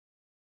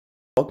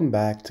Welcome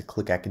back to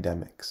Click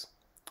Academics.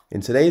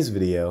 In today's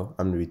video,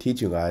 I'm going to be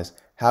teaching you guys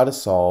how to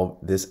solve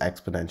this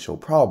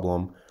exponential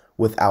problem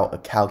without a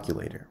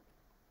calculator.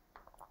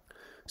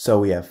 So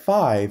we have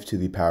 5 to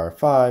the power of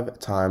 5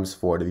 times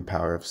 4 to the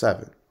power of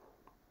 7.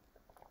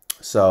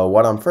 So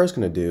what I'm first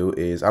going to do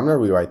is I'm going to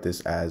rewrite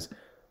this as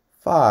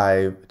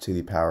 5 to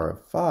the power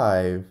of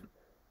 5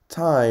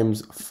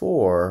 times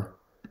 4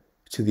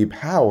 to the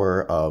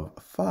power of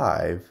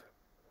 5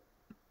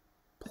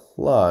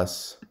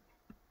 plus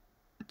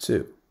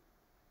 2.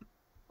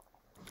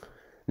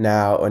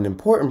 Now, an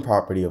important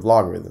property of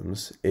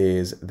logarithms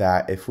is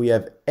that if we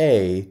have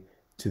a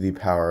to the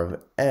power of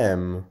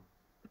m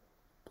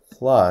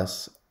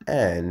plus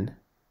n,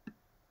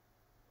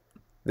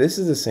 this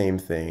is the same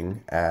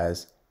thing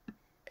as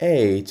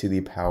a to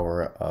the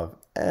power of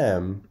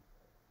m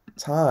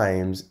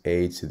times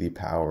a to the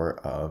power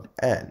of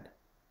n.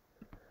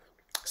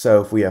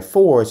 So if we have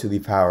 4 to the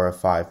power of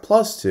 5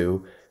 plus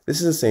 2,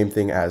 this is the same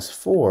thing as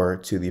 4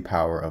 to the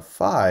power of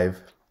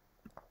 5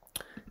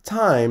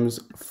 times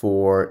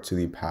 4 to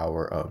the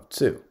power of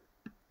 2.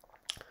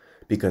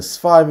 Because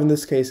 5 in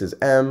this case is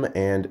m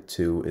and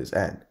 2 is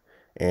n.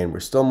 And we're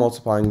still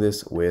multiplying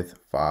this with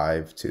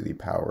 5 to the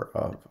power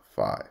of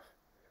 5.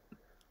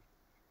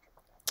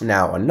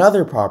 Now,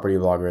 another property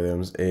of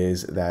logarithms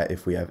is that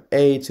if we have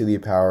a to the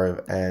power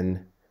of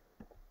n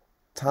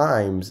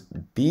times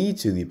b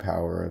to the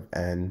power of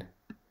n,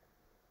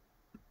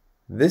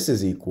 this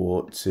is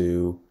equal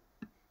to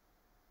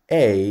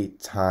a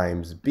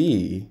times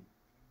b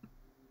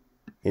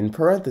in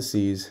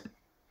parentheses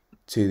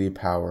to the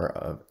power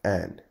of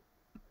n.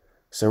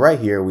 So right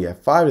here we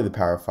have 5 to the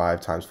power of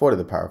 5 times 4 to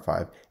the power of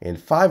 5, and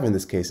 5 in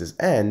this case is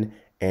n,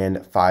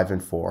 and 5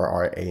 and 4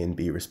 are a and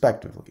b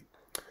respectively.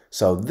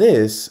 So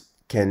this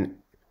can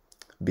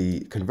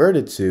be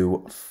converted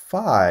to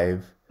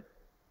 5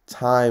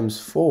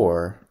 times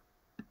 4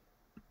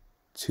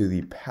 to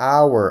the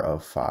power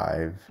of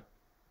 5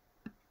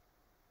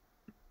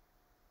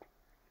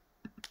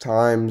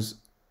 times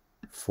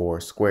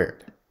 4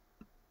 squared.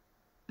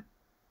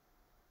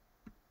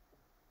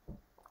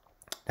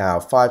 Now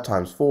 5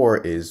 times 4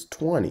 is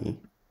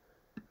 20,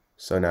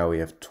 so now we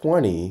have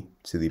 20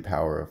 to the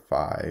power of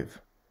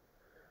 5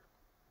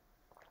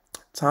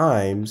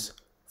 times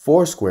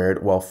 4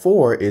 squared. Well,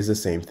 4 is the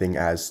same thing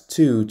as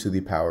 2 to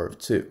the power of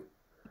 2.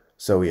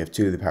 So we have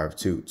 2 to the power of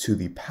 2 to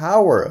the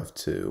power of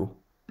 2.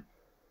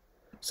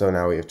 So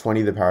now we have 20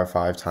 to the power of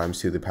 5 times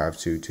 2 to the power of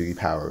 2 to the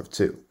power of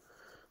 2.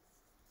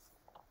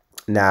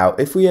 Now,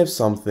 if we have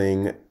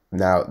something,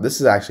 now this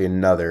is actually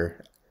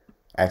another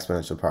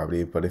exponential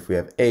property, but if we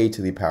have a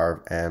to the power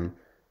of m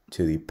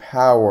to the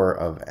power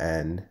of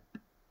n,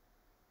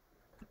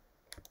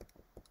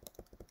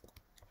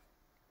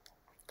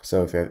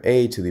 so if we have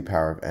a to the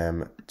power of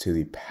m to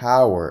the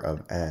power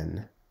of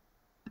n,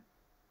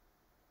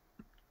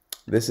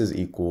 this is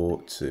equal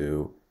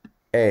to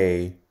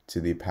a to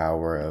the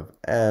power of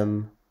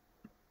m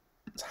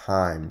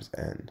times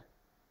n.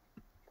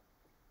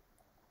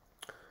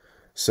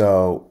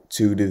 So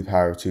 2 to the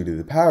power of 2 to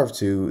the power of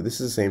 2, this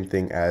is the same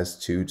thing as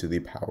 2 to the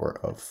power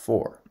of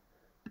 4,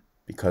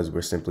 because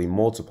we're simply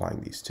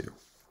multiplying these two.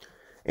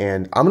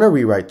 And I'm going to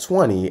rewrite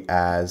 20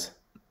 as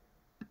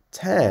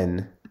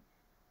 10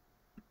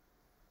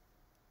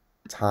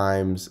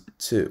 times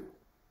 2.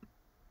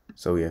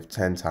 So we have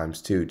 10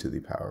 times 2 to the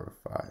power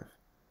of 5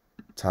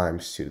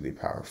 times 2 to the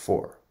power of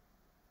 4.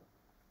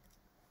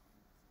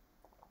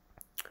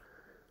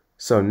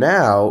 So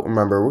now,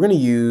 remember, we're going to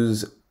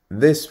use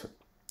this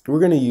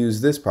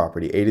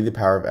property, a to the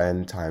power of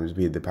n times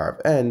b to the power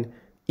of n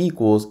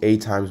equals a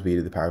times b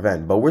to the power of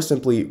n, but we're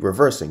simply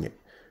reversing it.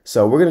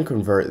 So we're going to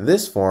convert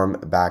this form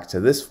back to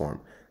this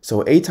form.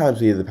 So a times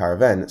b to the power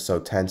of n, so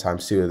 10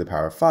 times 2 to the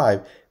power of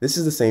 5, this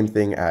is the same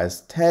thing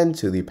as 10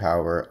 to the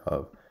power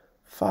of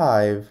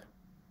 5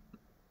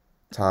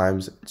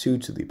 times 2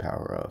 to the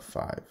power of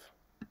 5.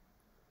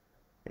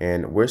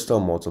 And we're still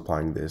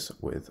multiplying this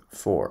with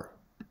 4.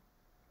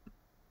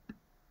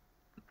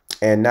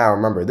 And now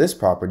remember this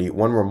property,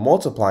 when we're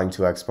multiplying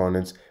two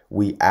exponents,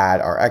 we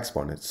add our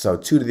exponents. So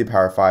 2 to the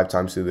power of 5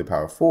 times 2 to the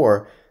power of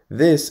 4,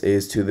 this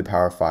is 2 to the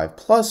power of 5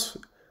 plus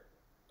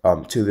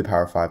 2 to the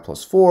power of 5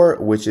 plus 4,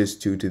 which is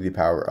 2 to the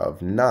power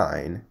of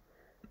 9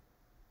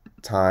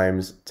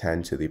 times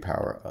 10 to the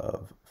power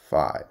of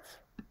 5.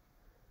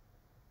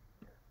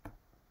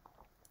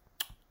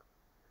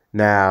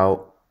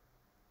 Now,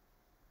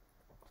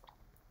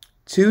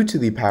 2 to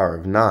the power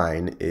of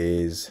 9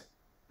 is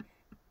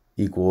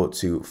equal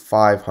to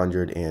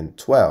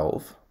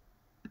 512.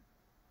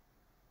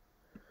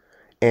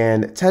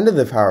 And 10 to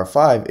the power of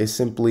 5 is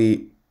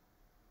simply,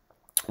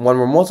 when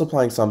we're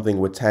multiplying something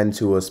with 10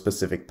 to a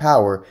specific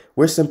power,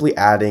 we're simply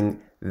adding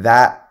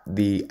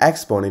the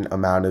exponent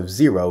amount of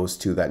zeros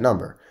to that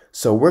number.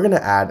 So we're going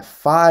to add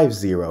 5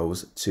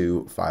 zeros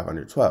to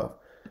 512.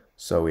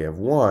 So we have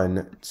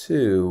 1,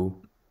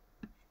 2,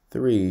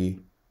 3,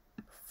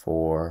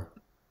 4,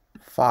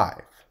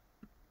 5.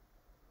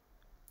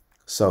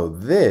 So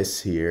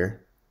this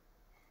here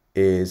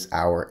is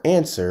our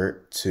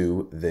answer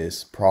to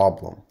this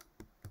problem.